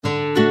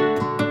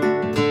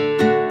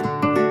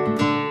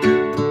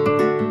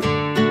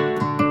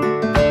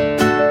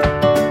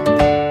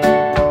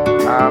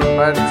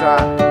But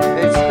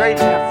it's great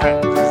to have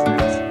friends,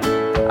 isn't it?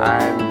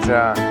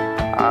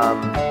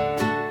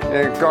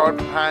 And God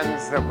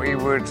plans that we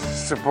would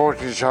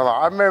support each other.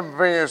 I remember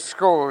being at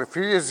school a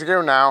few years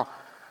ago now,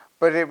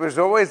 but it was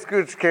always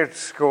good to go to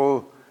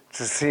school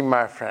to see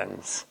my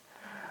friends.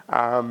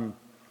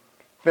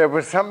 There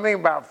was something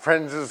about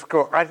friends at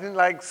school. I didn't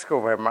like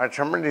school very much.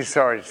 I'm really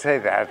sorry to say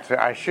that.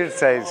 I should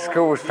say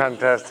school was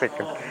fantastic.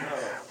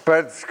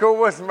 But school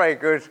wasn't very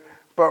good,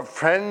 but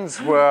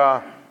friends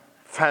were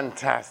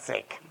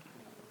fantastic.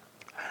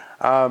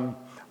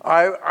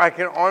 I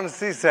can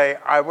honestly say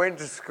I went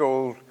to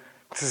school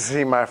to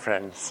see my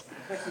friends.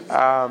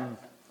 And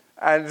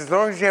as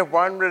long as you have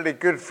one really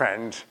good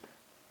friend,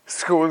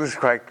 school is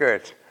quite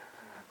good.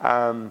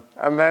 And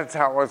that's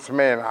how it was for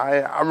me. And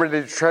I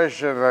really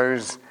treasure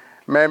those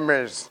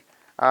memories.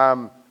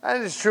 And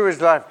it's true as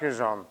life goes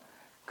on.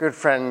 Good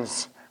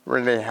friends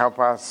really help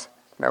us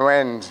no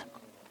end.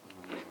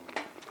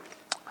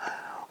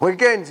 We're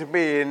going to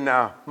be in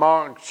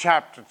Mark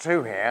chapter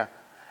 2 here.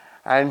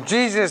 And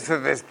Jesus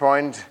at this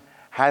point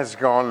has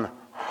gone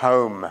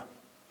home.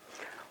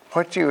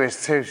 What do you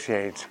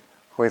associate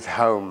with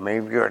home?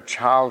 Maybe your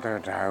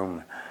childhood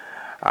home.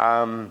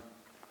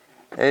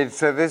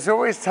 There's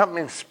always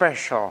something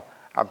special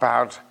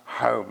about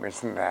home,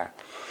 isn't there?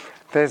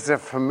 There's a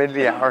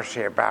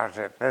familiarity about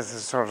it. There's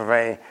a sort of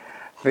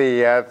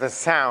the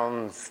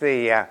sounds,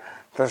 the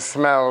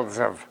smells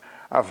of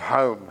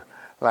home,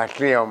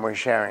 like Leon was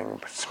sharing.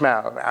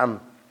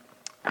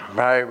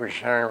 Barry was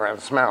sharing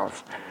about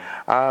smells.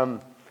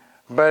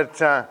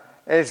 But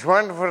it's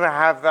wonderful to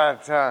have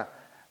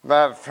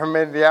that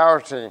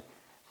familiarity.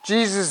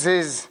 Jesus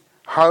is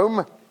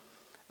home.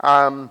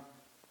 But,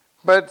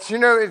 it's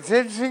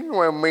interesting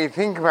when we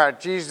think about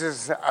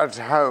Jesus at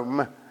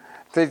home,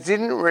 they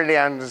didn't really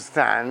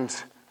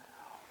understand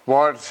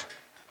what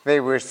they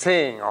were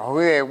seeing or who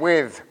they were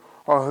with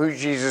or who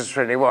Jesus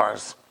really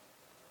was.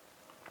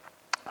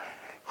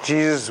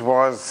 Jesus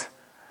was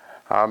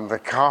the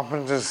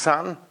carpenter's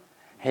son.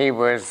 He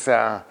was,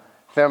 there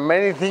are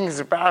many things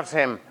about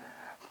him,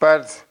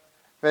 but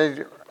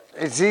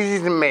it's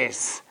easy to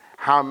miss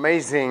how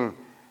amazing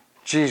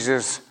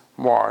Jesus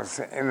was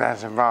in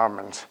that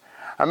environment.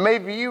 And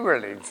maybe you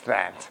relate to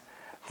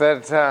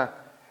that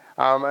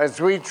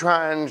as we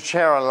try and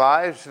share our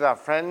lives with our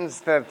friends,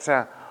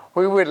 that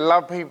we would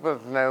love people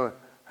to know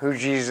who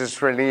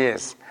Jesus really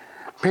is.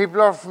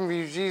 People often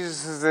view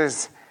Jesus as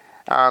this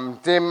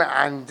dim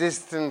and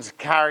distant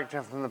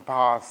character from the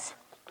past,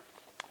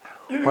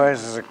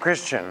 whereas as a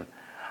Christian,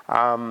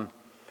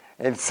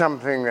 it's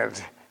something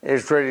that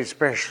is really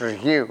special to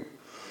you.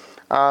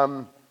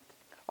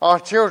 Our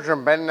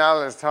children, Ben and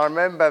Alice, I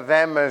remember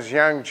them as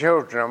young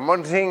children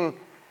wanting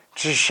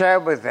to share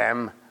with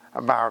them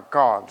about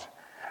God.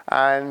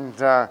 And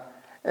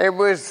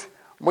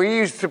we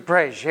used to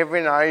pray, Shiv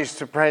and I used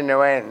to pray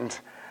no end,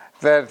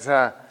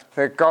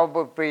 that God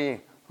would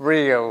be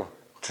real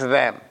to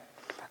them.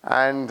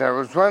 And it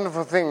was a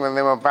wonderful thing when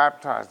they were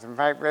baptized. In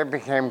fact, they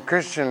became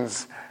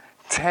Christians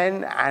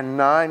 10 and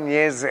 9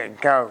 years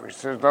ago,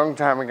 so a long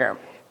time ago.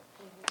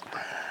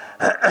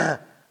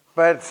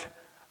 But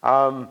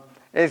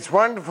it's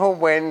wonderful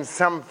when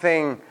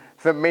something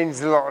that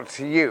means a lot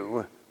to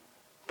you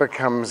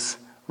becomes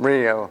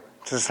real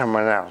to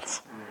someone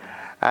else.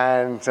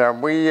 And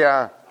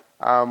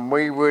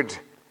we would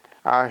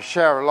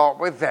share a lot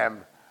with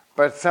them,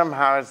 but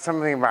somehow it's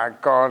something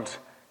about God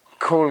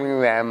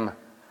calling them.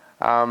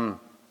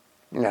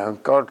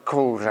 God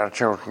calls our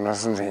children,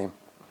 doesn't he?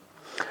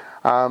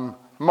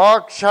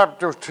 Mark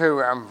chapter 2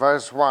 and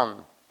verse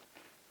 1.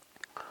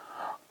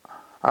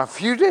 A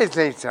few days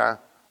later,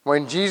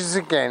 when Jesus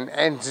again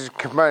entered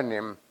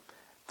Capernaum,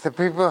 the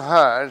people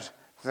heard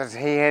that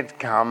he had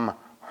come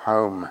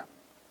home.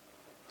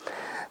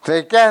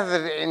 They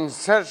gathered in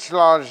such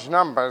large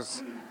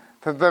numbers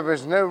that there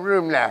was no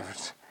room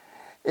left,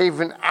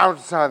 even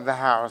outside the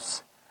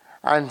house,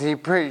 and he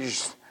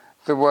preached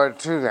the word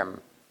to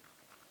them.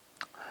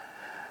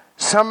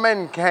 Some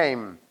men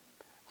came,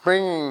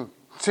 bringing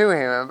to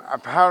him a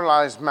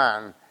paralyzed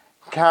man,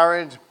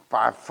 carried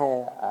by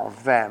 4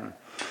 of them.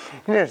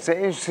 It's an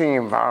interesting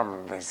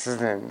environment, this,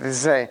 isn't it?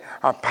 This is a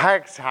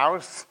packed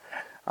house.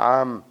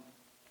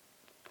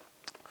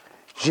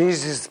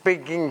 Jesus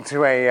speaking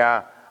to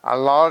a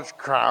large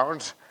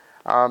crowd.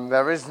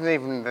 They're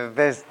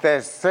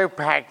so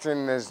packed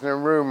in, there's no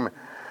room.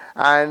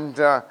 And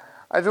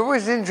it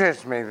always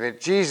interests me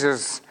that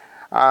Jesus,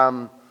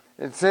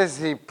 it says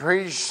he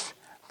preached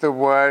the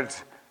word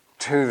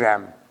to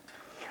them.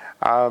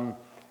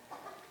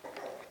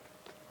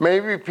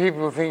 Maybe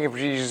people think of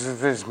Jesus as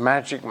this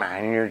magic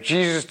man.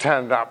 Jesus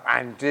turned up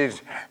and did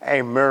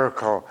a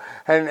miracle,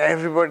 and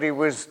everybody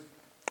was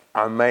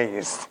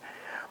amazed.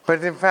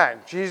 But in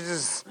fact,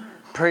 Jesus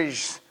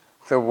preached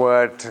the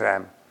word to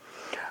them.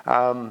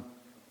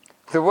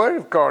 The word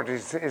of God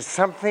is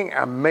something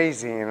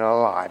amazing in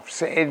our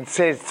lives.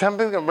 It's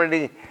something that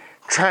really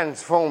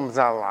transforms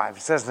our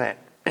lives, doesn't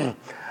it?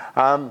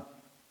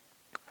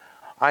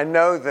 I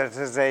know that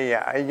as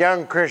a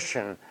young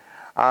Christian,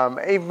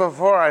 even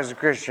before I was a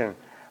Christian,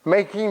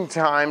 making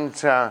time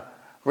to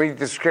read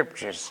the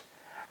scriptures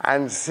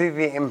and see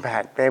the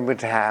impact they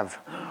would have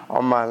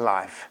on my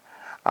life.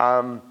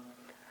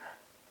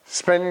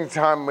 Spending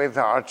time with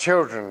our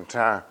children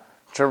to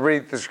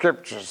read the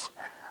scriptures.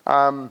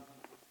 I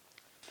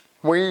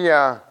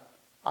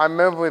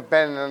remember with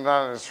Ben and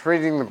others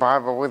reading the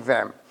Bible with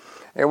them.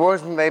 It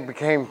wasn't they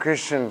became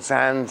Christians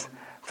and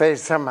they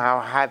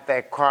somehow had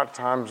their quiet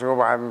times all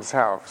by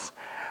themselves,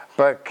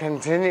 but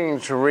continuing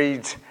to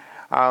read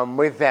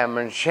with them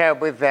and share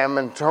with them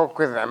and talk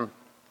with them.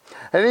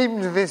 And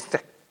even to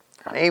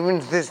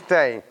this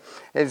day,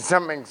 it's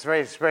something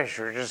very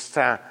special just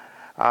to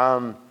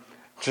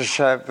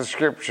share the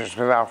scriptures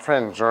with our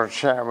friends or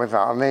share with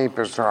our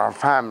neighbors or our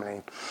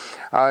family.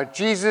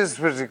 Jesus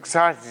was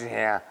excited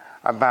here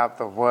about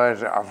the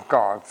Word of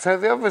God. So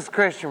the obvious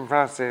question for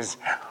us is,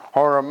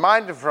 or a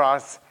reminder for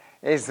us,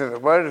 is that the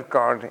Word of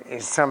God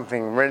is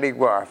something really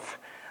worth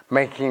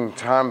making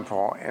time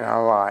for in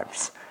our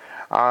lives.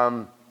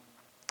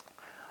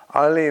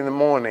 Early in the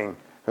morning,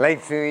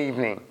 late in the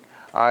evening,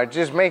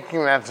 just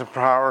making that a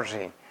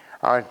priority.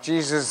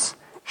 Jesus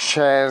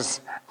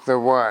shares the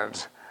Word.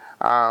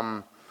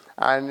 And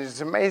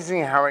it's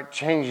amazing how it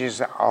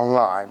changes our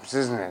lives,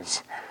 isn't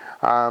it?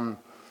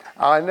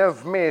 I know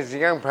for me as a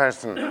young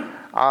person,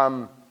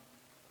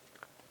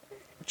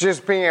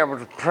 just being able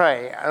to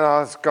pray and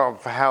ask God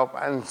for help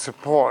and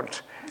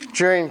support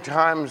during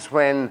times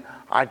when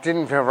I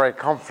didn't feel very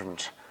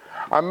confident.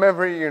 I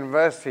remember at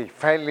university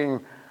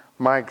failing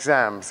my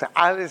exams.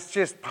 Alice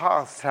just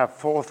passed her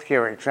fourth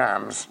year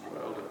exams.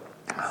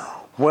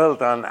 Well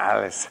done,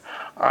 Alice.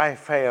 I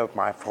failed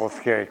my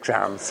fourth year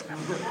exams.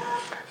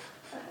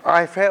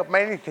 I failed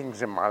many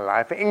things in my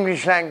life.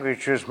 English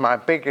language was my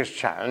biggest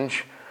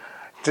challenge.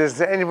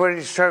 Does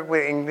anybody struggle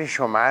with English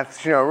or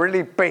maths? You know,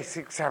 really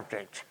basic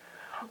subject.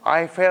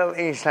 I failed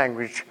English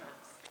language,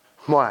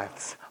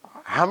 maths.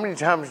 How many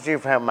times do you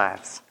fail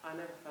maths? I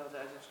never failed it,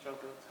 I just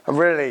struggled.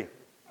 Really?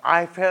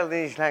 I failed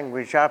English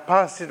language. I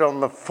passed it on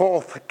the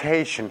fourth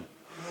occasion.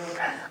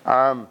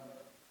 But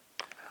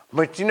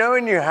you know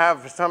when you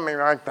have something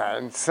like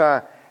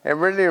that, it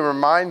really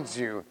reminds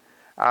you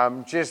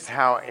just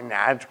how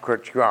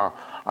inadequate you are.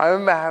 I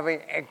remember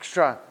having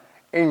extra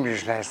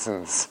English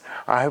lessons.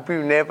 I hope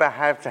you never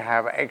have to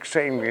have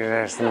extra English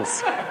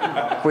lessons.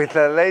 With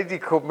a lady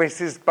called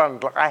Mrs.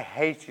 Bundle, I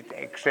hated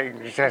extra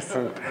English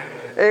lessons.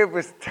 It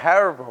was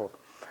terrible.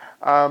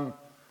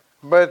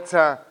 But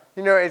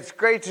you know, it's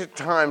great at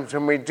times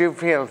when we do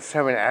feel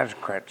so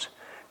inadequate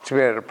to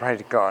be able to pray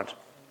to God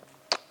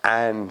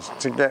and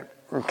to get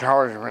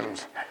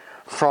encouragement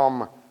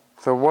from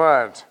the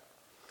Word.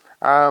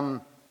 So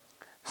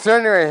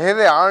anyway, here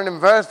they are, and in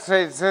verse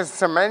 3 it says,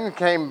 some men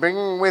came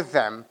bringing with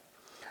them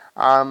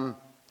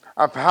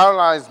a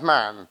paralyzed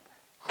man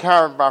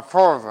carried by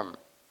four of them.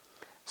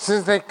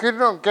 Since they could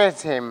not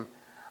get him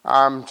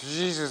to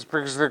Jesus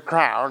because of the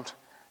crowd,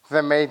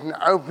 they made an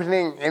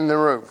opening in the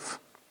roof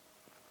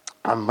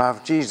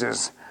above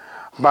Jesus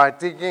by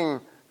digging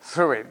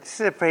through it.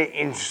 This is a very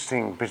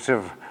interesting bit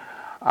of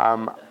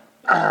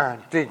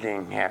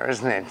digging here,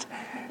 isn't it?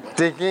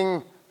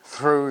 Digging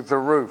through the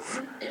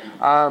roof.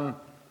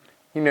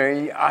 You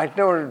know, I don't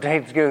know what it would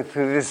take to go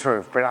through this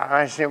roof, but I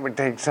imagine it would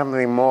take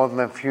something more than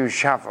a few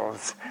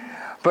shovels.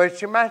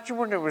 But imagine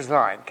what it was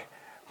like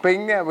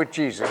being there with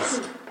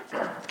Jesus.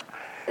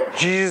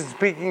 Jesus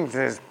speaking to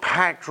this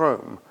packed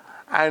room,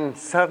 and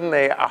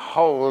suddenly a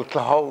hole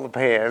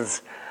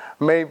appears.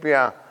 Maybe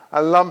a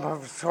lump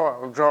of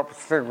soil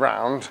drops to the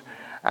ground,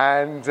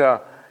 and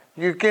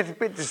you get a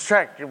bit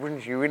distracted,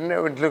 wouldn't you?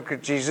 You wouldn't look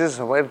at Jesus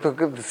or would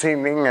look at the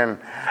ceiling, and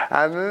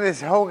then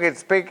this hole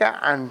gets bigger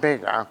and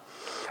bigger,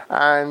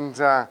 and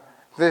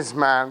this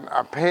man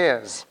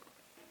appears.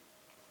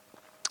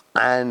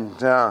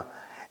 And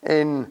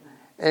in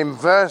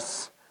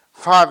verse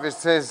 5 it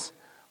says,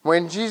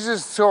 when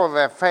Jesus saw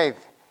their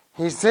faith,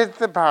 he said to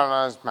the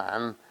paralyzed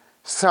man,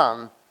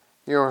 son,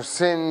 your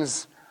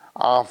sins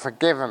are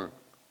forgiven.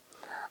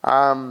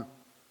 Now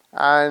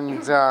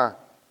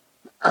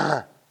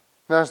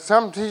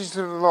some teachers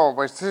of the law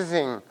were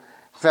sitting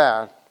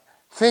there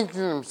thinking to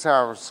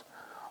themselves,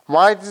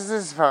 why does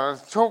this fellow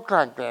talk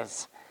like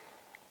this?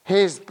 He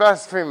is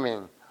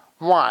blaspheming.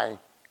 Why?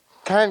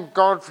 Can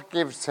God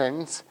forgive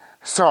sins?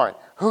 Sorry,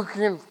 who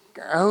can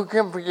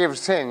forgive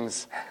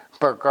sins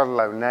but God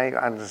alone? Now you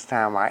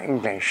understand why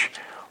English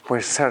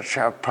was such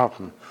a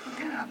problem.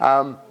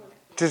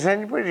 Does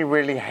anybody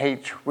really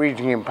hate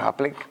reading in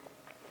public?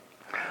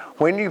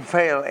 When you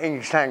fail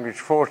English language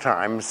 4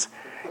 times,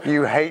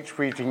 you hate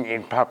reading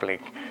in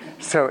public.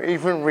 So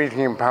even reading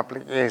in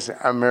public is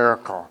a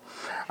miracle.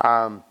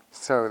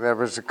 So there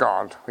was a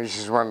God, which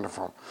is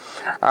wonderful.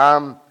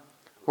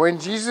 When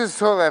Jesus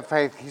saw their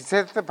faith, he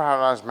said to the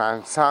paralyzed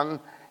man, son,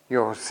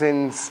 your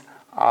sins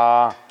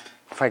are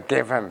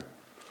forgiven.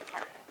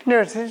 You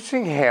know, it's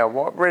interesting here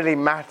what really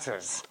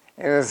matters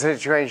in a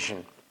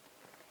situation.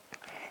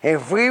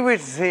 If we were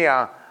to see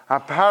a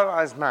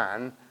paralyzed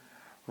man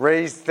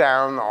raised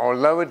down or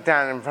lowered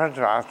down in front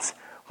of us,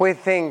 we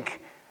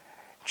think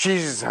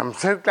Jesus, I'm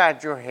so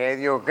glad you're here.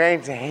 You're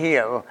going to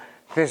heal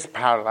this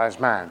paralyzed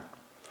man.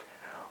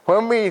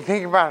 When we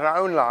think about our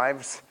own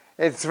lives,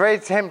 it's very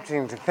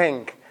tempting to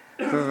think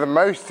that the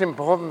most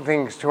important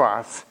things to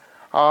us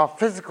are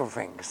physical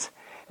things.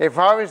 If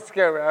I was to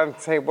go around and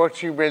say,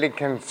 what are you really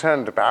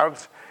concerned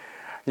about?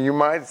 You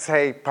might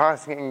say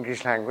passing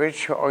English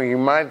language, or you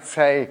might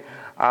say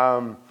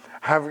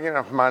having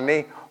enough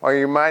money, or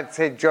you might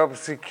say job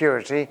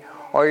security,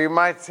 or you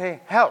might say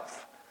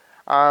health.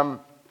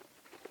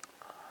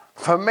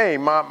 For me,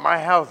 my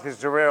health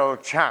is a real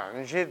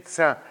challenge.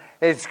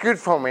 It's good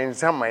for me in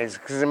some ways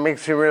because it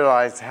makes me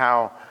realize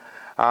how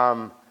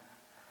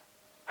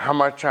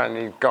much I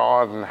need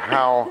God, and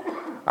how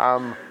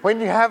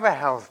when you have a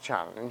health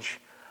challenge,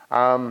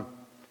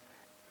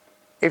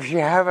 if you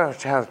have a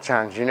health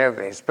challenge, you know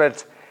this,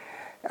 but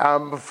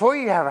before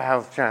you have a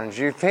health challenge,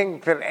 you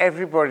think that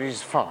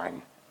everybody's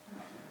fine.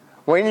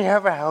 When you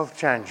have a health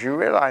challenge, you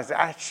realize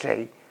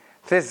actually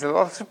there's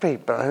lots of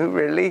people who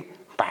really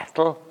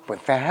battle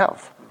with their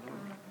health.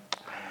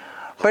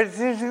 But it's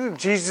interesting that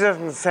Jesus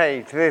doesn't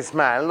say to this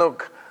man,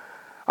 look,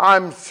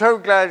 I'm so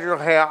glad you're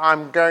here,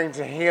 I'm going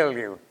to heal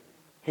you.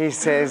 He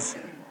says,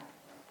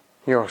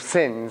 your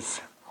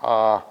sins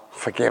are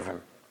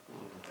forgiven.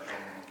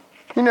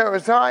 You know,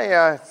 as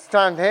I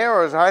stand here,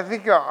 or as I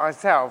think about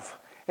myself,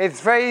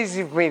 it's very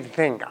easy for me to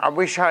think, I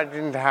wish I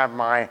didn't have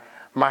my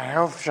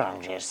health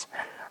challenges.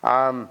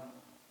 I've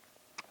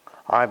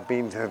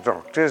been to the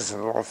doctors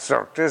and lots of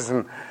doctors,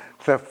 and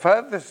the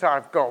furthest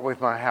I've got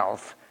with my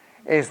health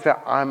is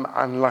that I'm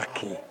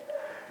unlucky.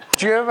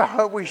 Do you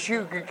ever wish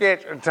you could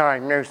get a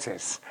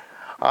diagnosis?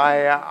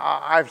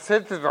 I've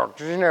said to the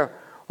doctors, you know,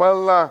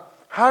 well,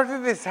 how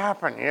did this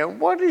happen? You know,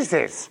 what is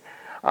this?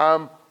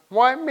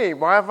 Why me?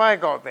 Why have I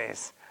got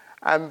this?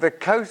 And the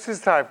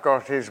closest I've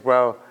got is,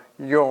 well,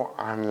 you're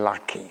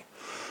unlucky.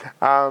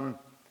 You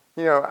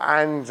know,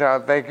 and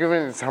they've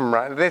given it some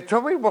right. They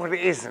told me what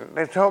it isn't.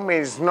 They told me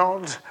it's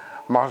not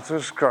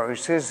multiple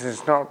sclerosis,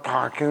 it's not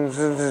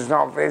Parkinson's, it's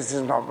not this,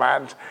 it's not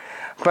that.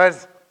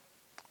 But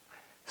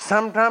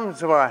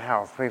sometimes with our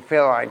health, we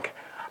feel like,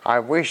 I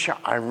wish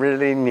I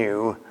really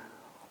knew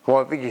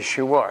what the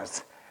issue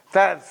was.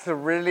 That's the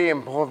really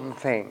important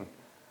thing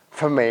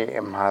for me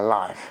in my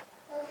life.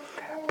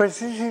 But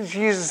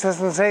Jesus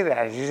doesn't say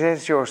that. He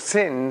says your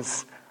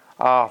sins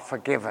are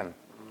forgiven.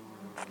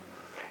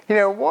 You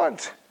know,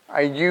 what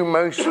are you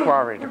most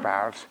worried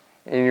about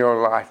in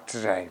your life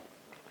today?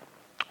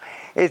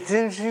 It's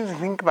interesting to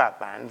think about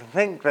that and to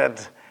think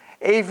that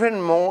even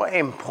more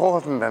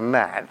important than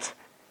that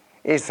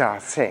is our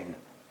sin.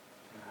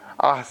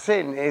 Our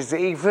sin is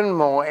even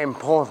more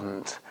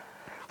important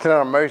than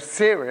our most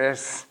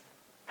serious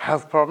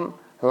health problem,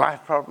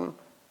 life problem,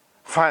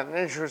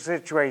 financial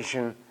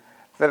situation,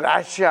 that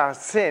actually our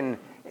sin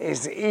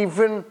is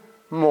even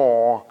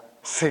more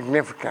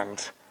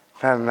significant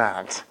than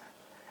that.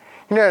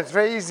 You know, it's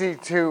very easy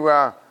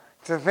to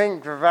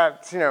think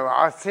that, you know,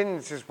 our sin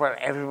is just, well,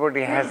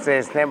 everybody has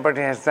this and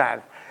everybody has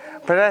that.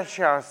 But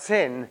actually our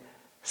sin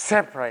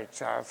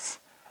separates us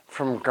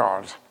from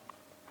God.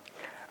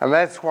 And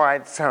that's why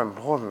it's so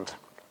important.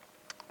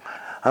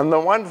 And the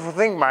wonderful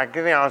thing about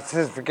getting our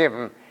sins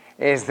forgiven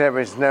is there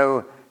is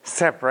no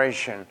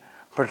separation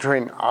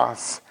between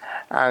us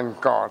and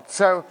God.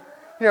 So,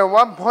 you know,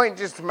 one point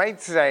just to make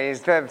today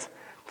is that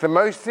the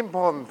most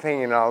important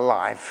thing in our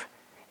life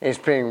is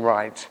being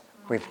right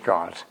with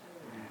God.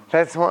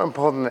 That's more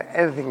important than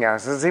anything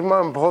else. It's even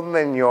more important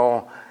than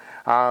your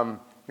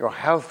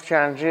health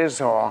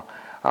challenges, or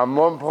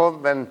more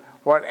important than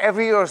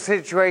whatever your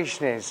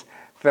situation is.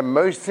 The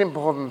most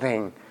important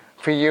thing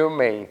for you and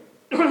me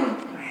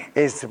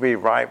is to be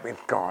right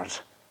with God.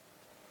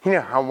 You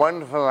know how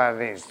wonderful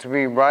that is, to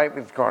be right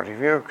with God. If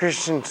you're a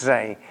Christian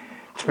today,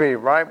 to be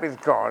right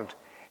with God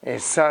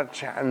is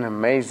such an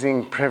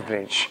amazing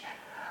privilege.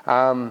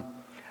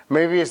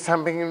 Maybe it's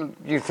something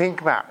you think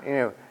about, you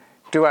know,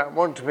 do I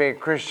want to be a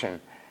Christian?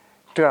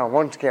 Do I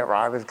want to get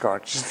right with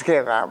God? Just to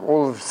get that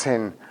wall of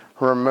sin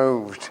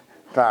removed,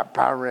 that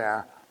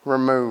barrier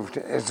removed,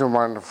 is a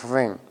wonderful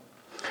thing.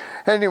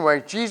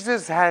 Anyway,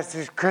 Jesus has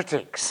his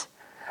critics.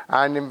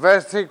 And in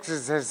verse 6 it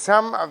says,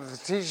 some of the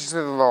teachers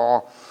of the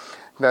law,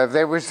 that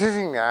they were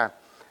sitting there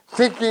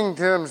thinking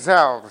to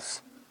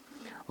themselves,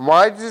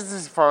 why does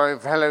this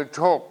fellow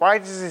talk? Why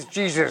does this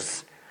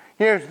Jesus?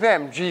 You know, to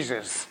them,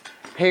 Jesus,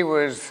 he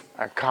was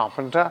a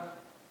carpenter.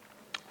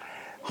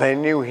 They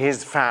knew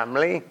his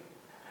family.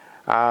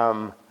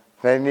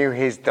 They knew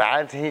his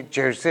dad,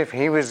 Joseph,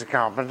 he was a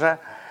carpenter.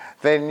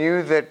 They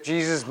knew that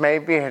Jesus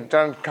maybe had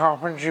done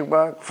carpentry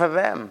work for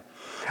them.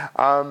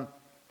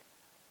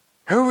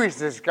 Who is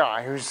this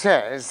guy who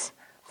says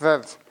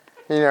that,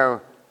 you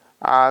know,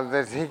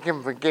 that he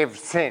can forgive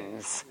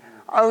sins?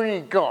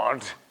 Only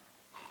God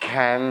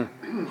can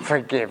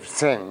forgive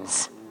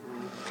sins.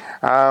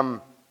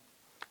 You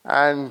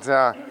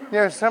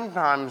know,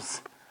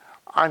 sometimes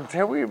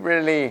until we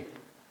really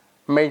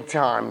make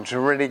time to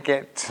really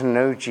get to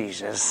know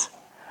Jesus,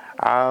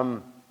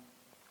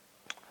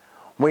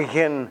 we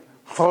can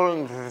fall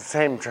into the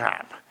same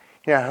trap.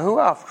 who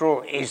after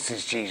all is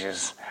this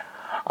Jesus?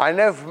 I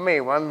know for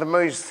me, one of the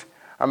most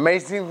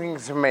amazing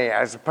things for me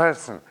as a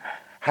person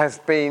has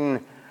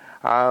been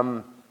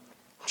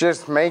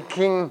just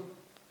making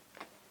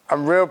a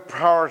real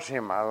priority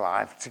in my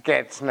life to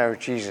get to know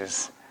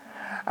Jesus.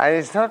 And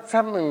it's not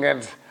something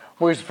that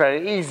was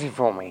very easy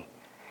for me.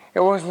 It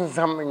wasn't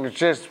something that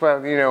just,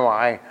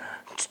 I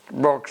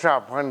rocked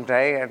up one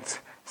day at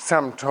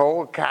some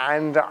talk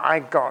and I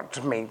got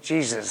to meet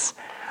Jesus.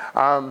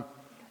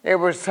 It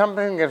was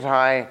something that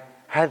I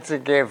had to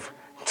give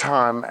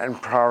time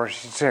and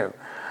priority to.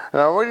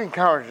 And I would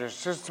encourage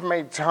us just to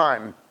make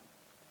time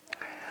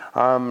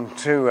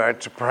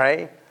to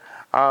pray.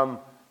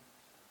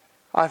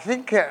 I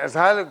think as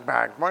I look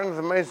back, one of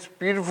the most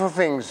beautiful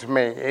things for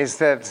me is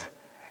that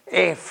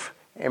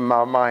in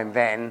my mind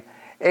then,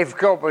 if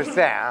God was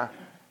there,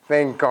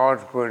 then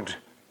God would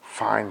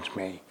find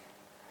me.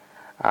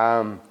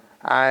 I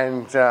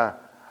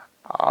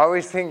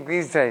always think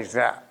these days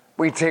that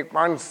we take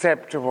one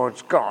step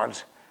towards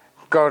God,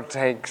 God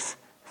takes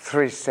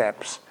 3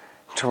 steps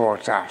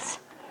towards us,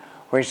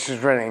 which is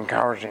really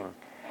encouraging.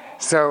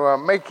 So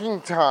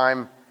making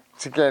time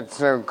to get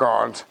to know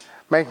God,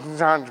 making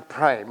time to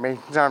pray,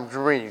 making time to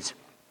read,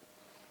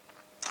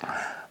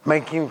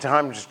 making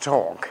time to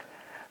talk,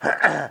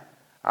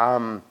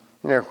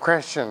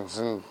 questions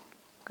and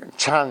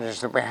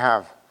challenges that we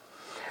have.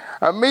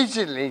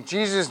 Immediately,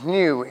 Jesus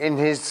knew in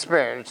his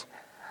spirit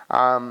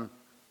that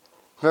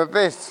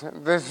this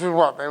is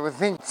what they were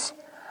thinking.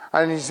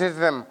 And he said to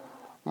them,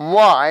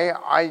 "Why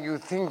are you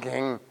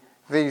thinking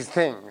these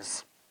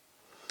things?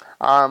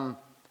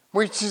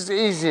 Which is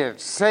easier, to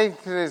say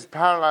to this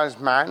paralyzed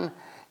man,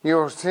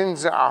 your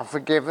sins are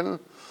forgiven,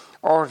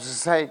 or to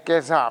say,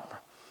 get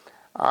up,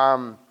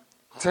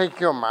 take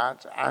your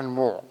mat and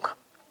walk?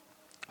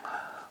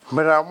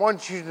 But I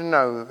want you to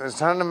know that the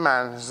Son of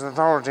Man has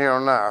authority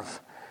on earth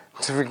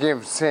to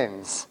forgive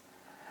sins."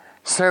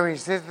 So he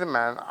said to the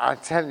man, "I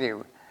tell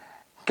you,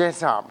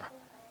 get up,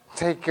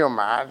 take your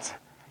mat,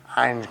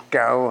 and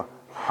go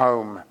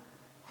home."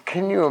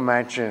 Can you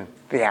imagine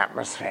the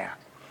atmosphere?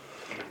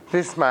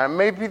 This man,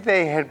 maybe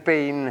they had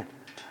been,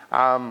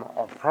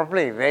 or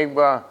probably they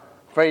were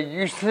very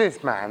used to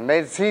this man.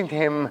 They'd seen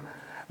him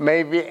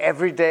maybe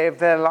every day of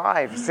their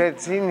lives. They'd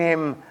seen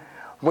him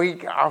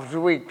week after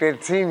week.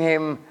 They'd seen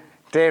him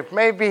dead.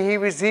 Maybe he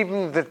was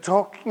even the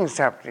talking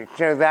subject.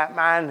 That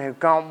man who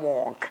can't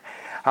walk,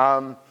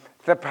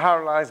 the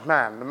paralyzed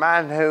man, the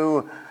man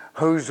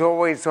who's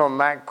always on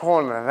that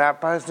corner,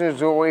 that person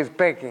who's always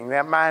begging,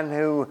 that man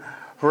who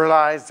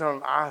relies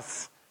on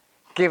us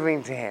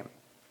giving to him.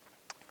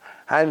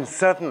 And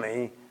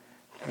suddenly,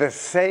 the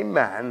same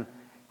man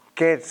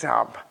gets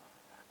up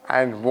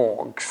and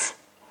walks,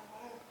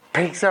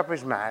 picks up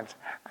his mat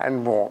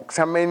and walks.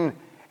 I mean,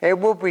 it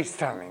would be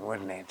stunning,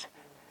 wouldn't it?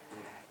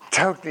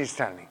 Totally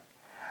stunning.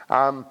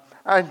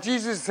 And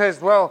Jesus says,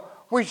 well,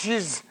 which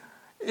is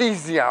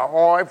easier,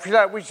 or if you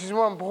like, which is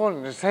more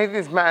important, to say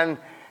this man,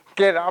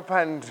 get up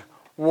and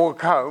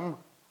walk home,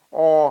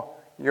 or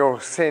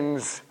your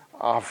sins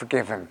are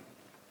forgiven?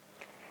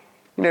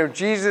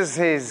 Jesus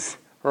is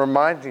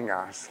reminding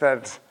us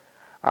that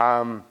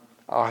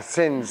our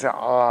sins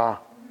are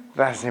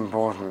that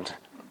important.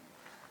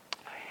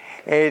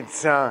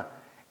 It's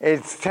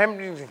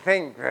tempting to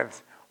think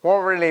that what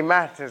really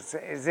matters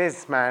is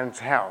this man's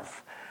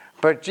health.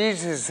 But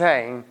Jesus is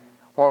saying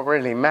what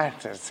really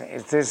matters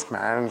is this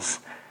man's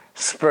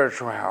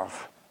spiritual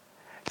health.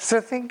 So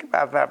think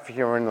about that for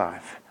your own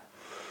life.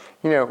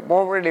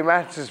 What really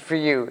matters for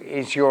you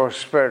is your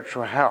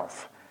spiritual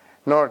health,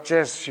 not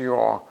just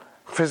your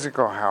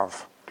physical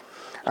health.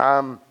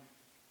 So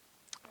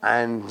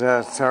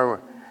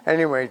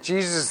anyway,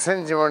 Jesus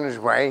sends him on his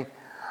way.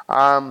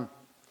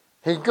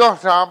 He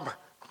got up,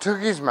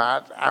 took his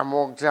mat, and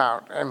walked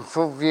out in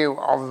full view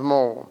of them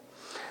all.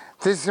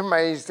 This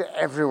amazed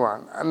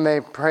everyone, and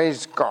they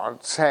praised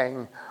God,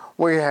 saying,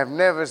 "We have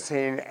never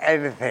seen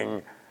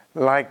anything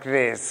like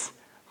this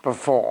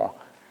before."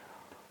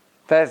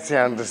 That's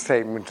the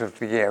understatement of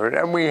the year.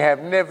 And we have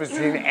never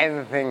seen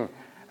anything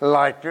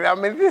like it. I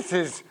mean, this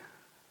is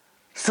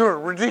sort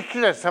of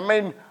ridiculous. I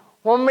mean,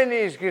 1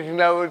 minute he's getting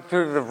lowered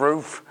through the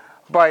roof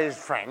by his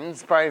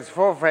friends, by his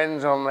 4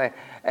 friends on the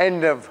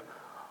end of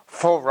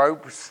 4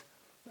 ropes,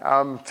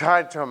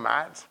 tied to a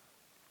mat.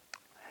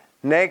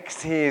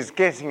 Next, he is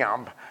getting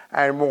up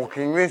and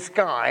walking. This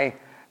guy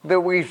that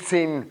we've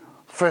seen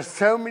for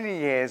so many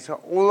years,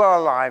 all our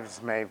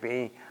lives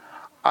maybe,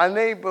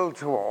 unable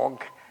to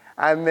walk,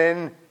 and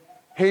then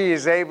he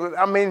is able.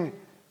 I mean,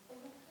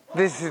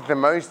 this is the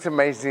most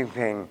amazing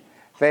thing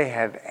they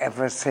had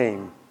ever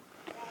seen.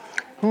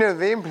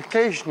 The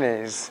implication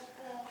is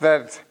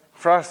that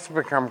for us to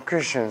become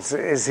Christians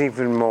is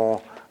even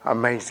more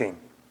amazing.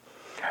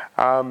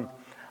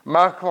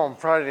 Malcolm on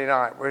Friday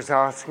night was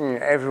asking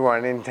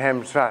everyone in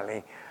Thames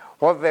Valley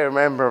what they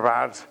remember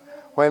about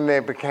when they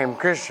became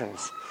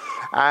Christians.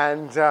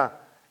 And,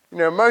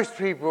 most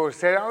people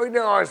said, I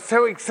was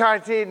so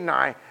excited and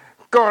I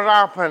got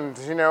up and,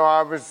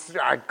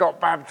 I got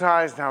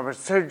baptized and I was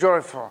so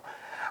joyful.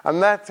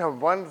 And that's a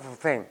wonderful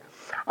thing.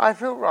 I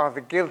feel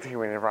rather guilty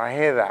whenever I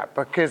hear that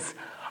because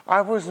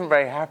I wasn't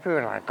very happy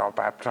when I got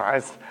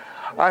baptized.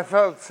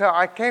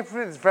 I came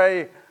from this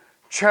very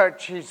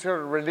churchy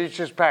sort of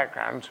religious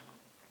background,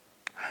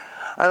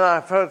 and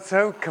I felt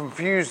so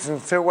confused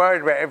and so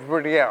worried about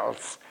everybody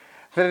else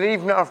that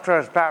even after I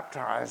was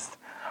baptized,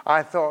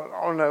 I thought,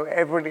 oh no,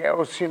 everybody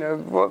else,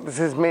 what does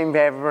this mean for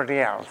everybody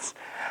else?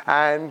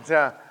 And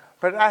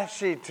but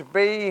actually to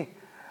be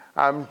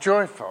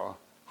joyful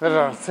that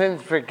our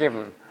sins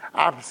forgiven,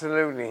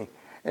 absolutely,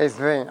 is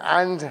the thing.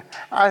 And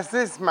as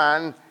this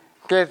man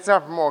gets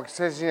up and walks,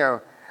 says,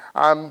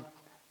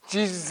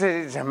 Jesus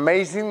said it's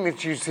amazing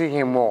that you see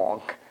him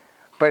walk,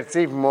 but it's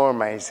even more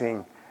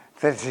amazing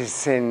that his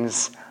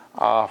sins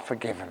are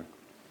forgiven.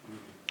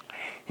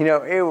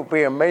 It would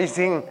be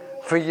amazing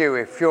for you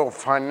if your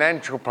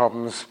financial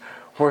problems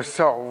were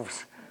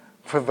solved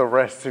for the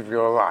rest of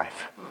your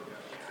life.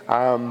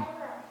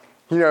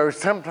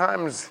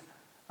 Sometimes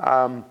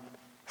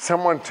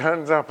someone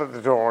turns up at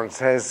the door and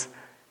says,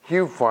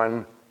 you've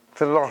won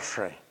the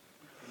lottery.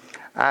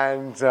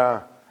 And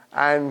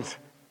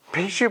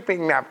picture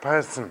being that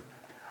person,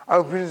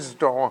 opens the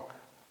door,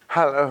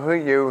 hello, who are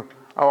you?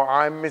 Oh,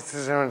 I'm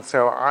Mr.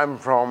 So-and-so, I'm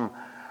from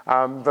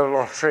the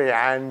lottery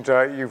and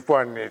you've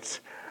won it.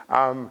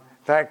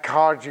 That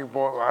card you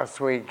bought last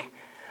week.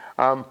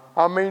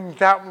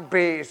 That would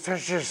be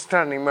such a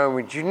stunning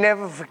moment. You'd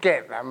never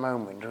forget that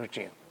moment, would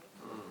you?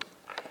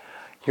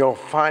 Your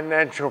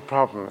financial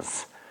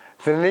problems,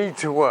 the need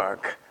to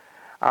work.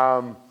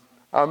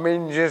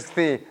 Just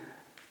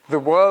the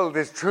world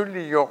is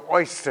truly your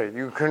oyster.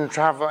 You can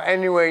travel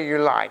anywhere you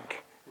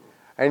like.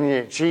 And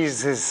yet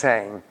Jesus is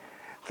saying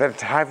that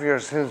to have your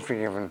sins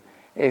forgiven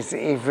is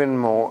even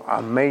more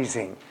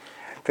amazing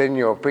than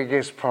your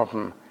biggest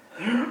problem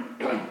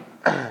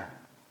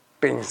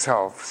being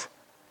solved.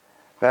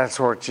 That's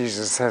what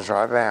Jesus says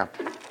right there.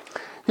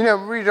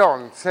 Read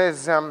on. It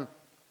says,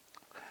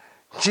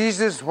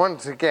 Jesus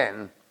once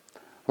again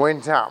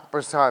went out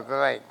beside the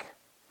lake.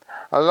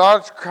 A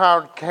large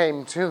crowd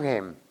came to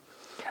him,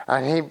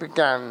 and he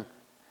began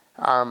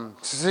to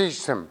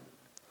teach them.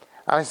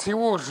 As he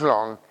walked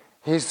along,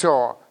 he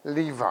saw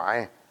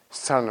Levi,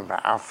 son of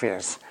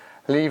Alphaeus.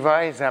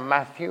 Levi is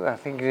Matthew, I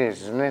think it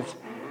is, isn't it?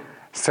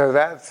 So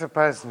that's the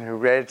person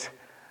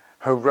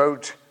who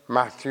wrote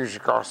Matthew's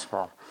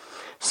Gospel.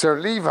 So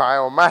Levi,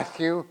 or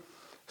Matthew,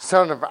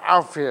 son of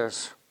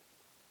Alphaeus,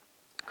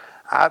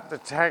 at the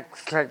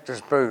tax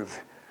collector's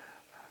booth.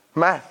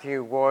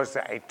 Matthew was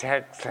a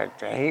tax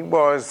collector. He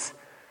was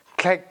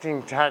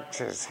collecting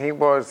taxes. He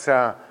was,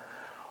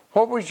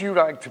 what would you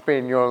like to be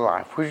in your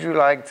life? Would you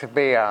like to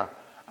be a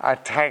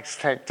tax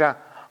collector?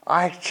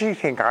 I actually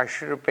think I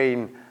should have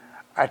been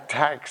a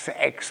tax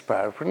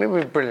expert. Wouldn't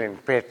it be brilliant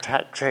to be a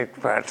tax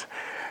expert?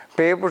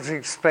 Be able to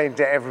explain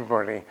to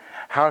everybody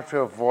how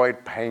to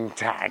avoid paying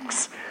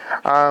tax.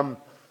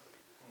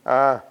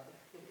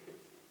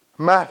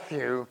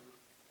 Matthew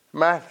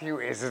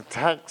is a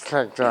tax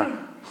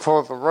collector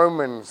for the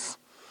Romans,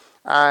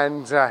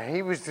 and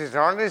he was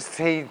dishonest.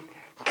 He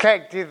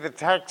collected the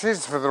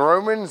taxes for the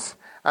Romans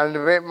and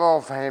a bit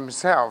more for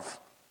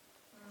himself.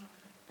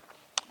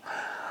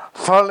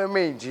 Follow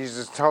me,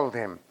 Jesus told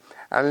him,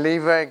 and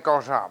Levi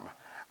got up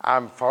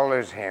and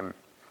followed him.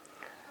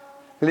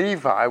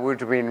 Levi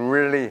would have been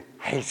really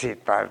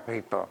hated by the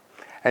people,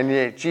 and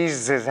yet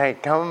Jesus says, hey,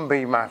 come and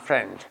be my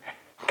friend.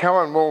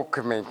 Come and walk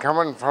with me. Come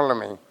and follow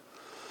me.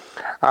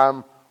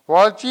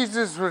 While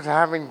Jesus was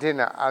having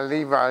dinner at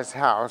Levi's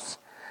house,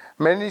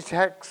 many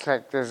tax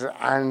collectors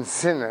and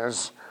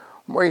sinners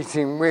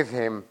waiting with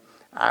him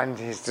and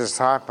his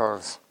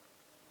disciples.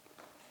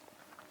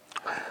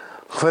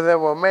 For there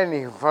were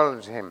many who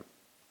followed him.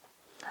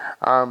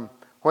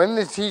 When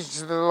the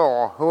teachers of the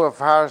law, who were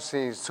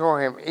Pharisees, saw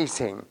him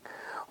eating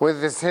with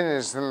the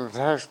sinners and the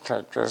tax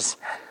collectors,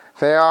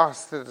 they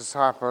asked the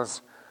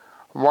disciples,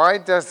 why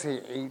does he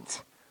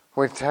eat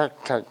with tax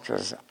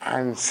collectors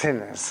and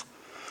sinners?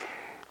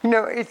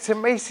 It's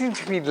amazing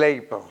to be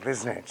labeled,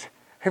 isn't it?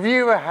 Have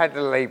you ever had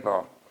a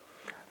label?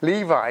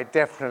 Levi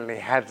definitely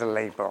had a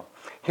label.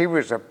 He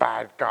was a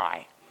bad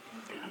guy.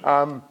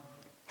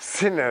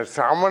 Sinners,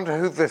 I wonder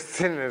who the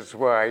sinners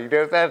were.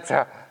 That's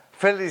a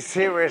fairly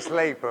serious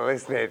label,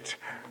 isn't it?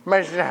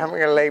 Imagine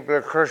having a label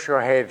across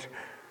your head,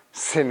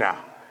 sinner.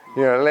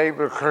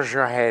 Label across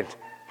your head,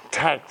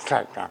 tax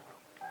collector.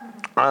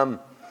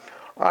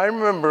 I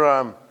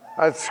remember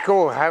at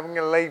school having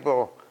a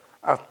label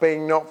of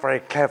being not very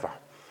clever.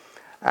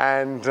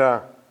 And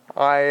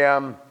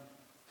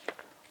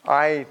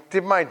I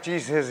did my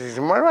GCSEs,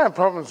 and one of my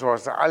problems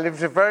was that I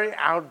lived a very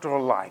outdoor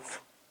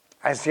life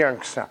as a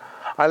youngster.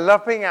 I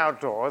love being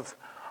outdoors.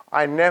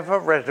 I never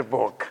read a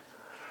book.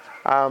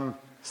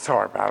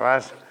 Sorry about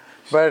that.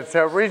 But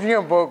reading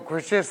a book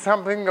was just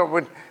something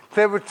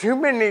there were too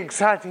many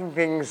exciting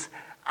things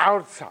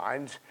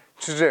outside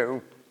to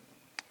do.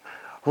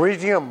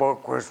 Reading a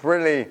book was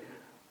really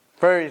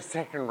very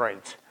second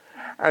rate.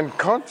 And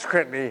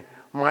consequently,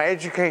 my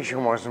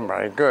education wasn't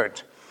very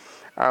good.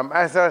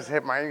 As I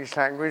said, my English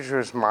language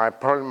was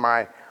probably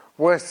my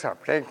worst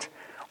subject,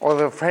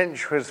 although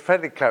French was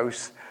fairly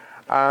close.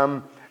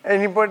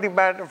 Anybody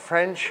bad at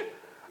French?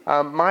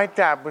 My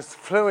dad was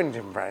fluent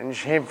in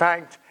French. In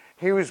fact,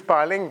 he was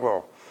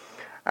bilingual.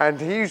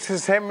 And he used to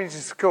send me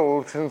to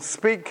school to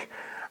speak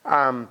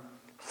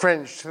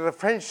French to the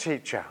French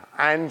teacher.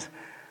 And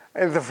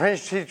the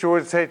French teacher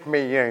would say to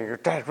me, your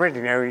dad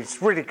really he's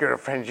really good at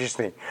French,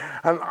 isn't he?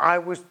 And I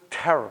was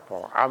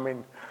terrible. I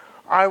mean,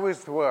 I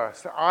was the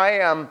worst.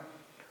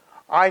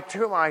 I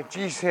took my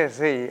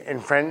GCSE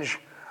in French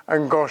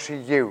and got a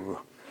U.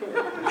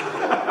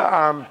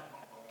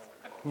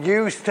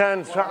 U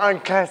stands for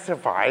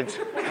unclassified.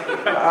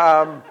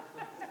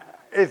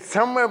 It's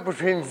somewhere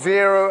between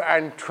 0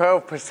 and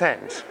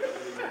 12%.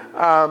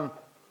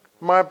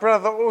 My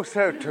brother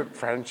also took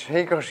French.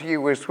 He got a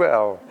U as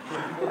well.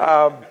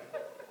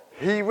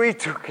 He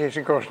retook it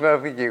and got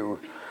another U.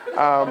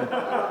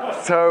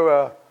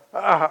 So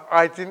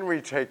I didn't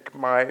retake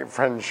my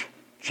French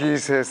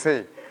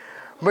GCSE.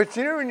 But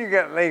when you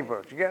get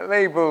labelled,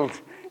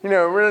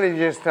 really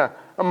just...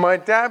 and my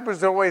dad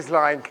was always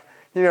like,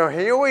 he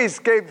always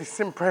gave this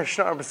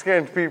impression I was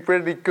going to be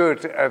really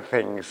good at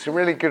things,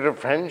 really good at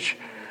French.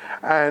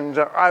 And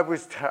I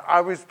was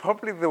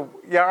probably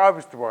I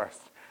was the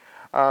worst.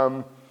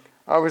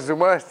 I was the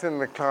worst in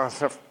the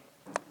class of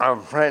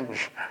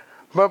French.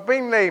 But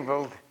being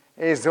labelled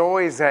is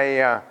always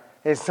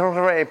it's not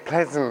a very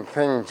pleasant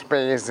thing to be,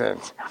 is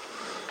it?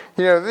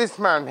 This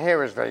man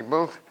here is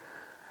labelled.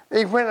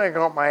 Even when I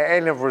got my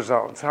A-level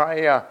results,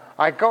 I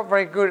got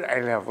very good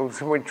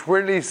A-levels, which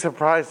really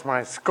surprised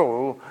my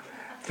school.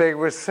 They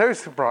were so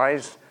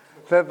surprised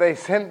that they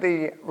sent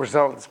the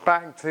results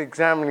back to the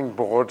examining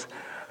board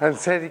and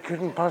said he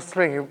couldn't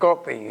possibly have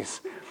got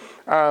these.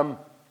 And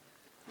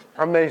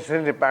they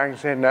sent it back and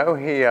said, no,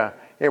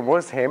 it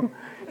was him.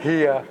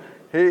 He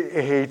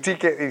did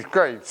get these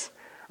grades.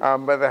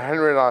 But they hadn't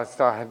realised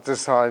I had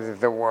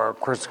decided that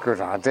work was a good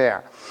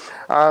idea.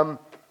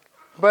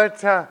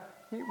 But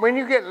when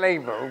you get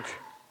labelled,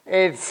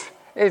 it's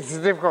a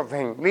difficult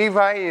thing.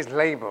 Levi is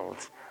labelled.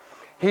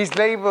 He's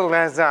labelled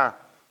as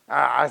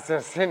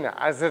a sinner,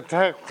 as a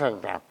tax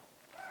collector.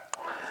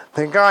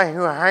 The guy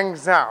who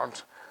hangs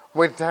out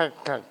with tax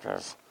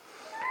collectors.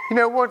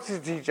 What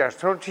did he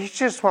just? Well, he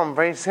just one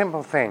very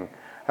simple thing,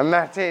 and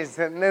that is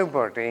that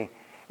nobody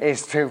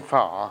is too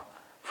far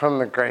from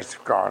the grace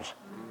of God.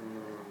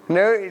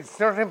 No, it's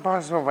not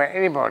impossible for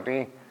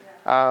anybody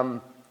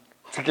to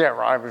get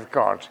right with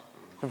God.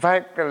 The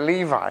fact that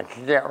Levi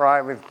could get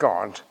right with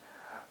God,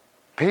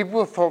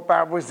 people thought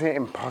that was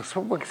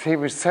impossible because he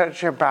was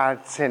such a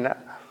bad sinner.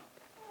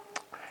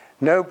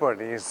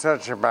 Nobody is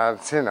such a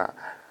bad sinner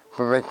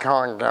that they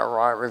can't get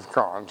right with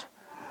God.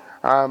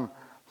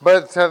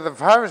 But the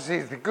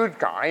Pharisees, the good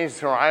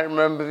guys, I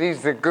remember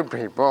these are good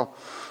people,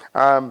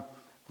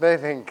 they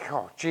think,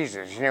 oh,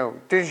 Jesus,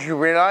 did you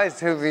realize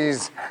who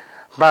these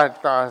bad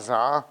guys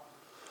are?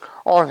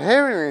 On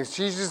hearing this,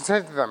 Jesus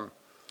said to them,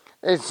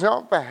 it's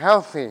not the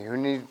healthy who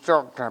need a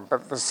doctor,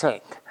 but the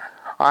sick.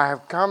 I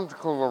have come to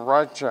call the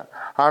righteous.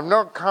 I have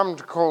not come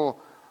to call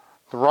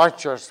the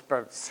righteous,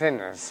 but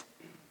sinners.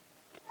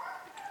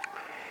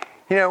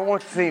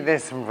 What's the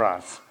lesson for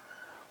us?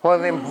 Well,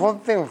 the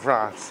important thing for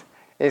us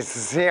is to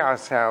see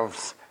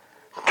ourselves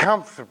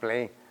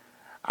comfortably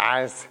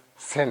as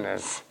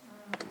sinners.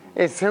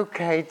 It's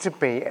okay to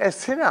be a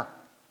sinner.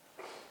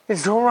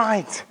 It's all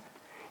right.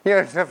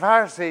 To the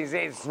Pharisees,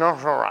 it's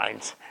not all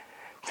right.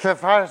 To the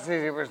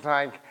Pharisees, it was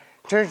like,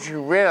 don't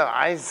you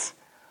realize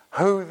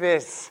who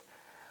this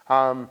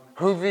person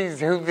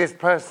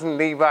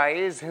Levi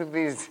is, who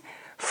this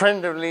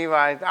friend of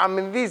Levi is? I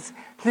mean,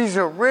 these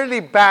are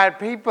really bad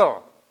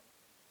people.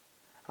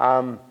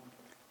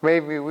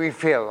 Maybe we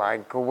feel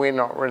like we're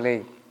not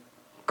really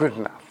good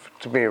enough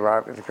to be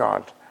right with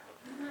God.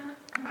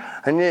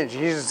 And yet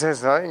Jesus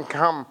says, I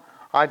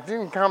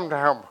didn't come to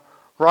help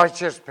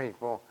righteous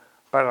people,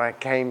 but I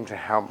came to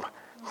help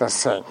the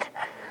sick.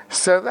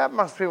 So that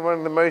must be one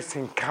of the most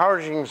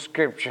encouraging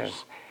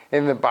scriptures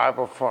in the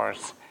Bible for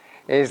us,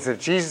 is that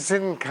Jesus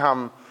didn't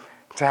come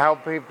to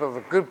help people,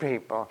 the good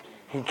people.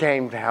 He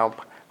came to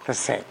help the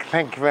sick.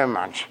 Thank you very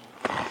much.